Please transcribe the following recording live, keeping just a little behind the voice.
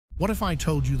What if I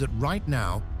told you that right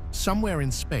now, somewhere in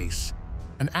space,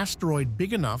 an asteroid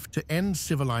big enough to end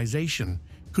civilization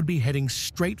could be heading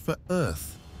straight for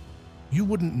Earth? You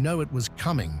wouldn't know it was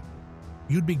coming.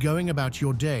 You'd be going about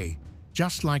your day,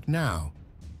 just like now.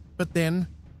 But then,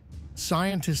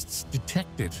 scientists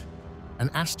detect it, an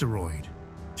asteroid,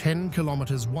 10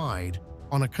 kilometers wide,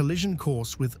 on a collision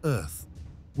course with Earth.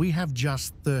 We have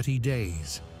just 30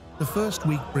 days. The first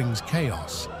week brings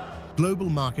chaos. Global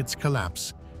markets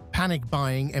collapse, panic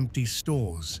buying empty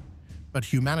stores. But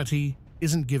humanity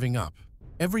isn't giving up.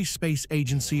 Every space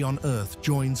agency on Earth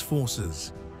joins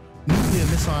forces. Nuclear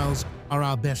missiles are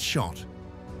our best shot.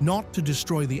 Not to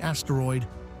destroy the asteroid,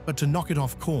 but to knock it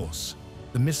off course.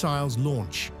 The missiles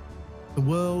launch. The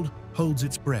world holds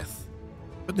its breath.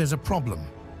 But there's a problem.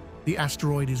 The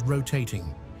asteroid is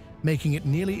rotating, making it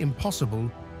nearly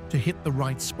impossible to hit the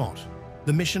right spot.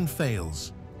 The mission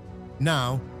fails.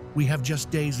 Now, we have just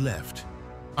days left.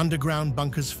 Underground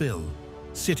bunkers fill,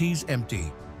 cities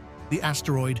empty. The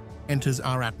asteroid enters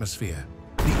our atmosphere.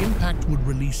 The impact would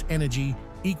release energy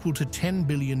equal to 10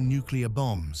 billion nuclear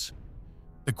bombs.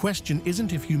 The question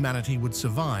isn't if humanity would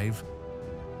survive,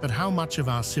 but how much of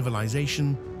our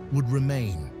civilization would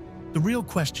remain. The real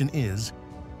question is,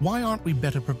 why aren't we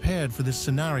better prepared for this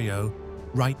scenario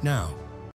right now?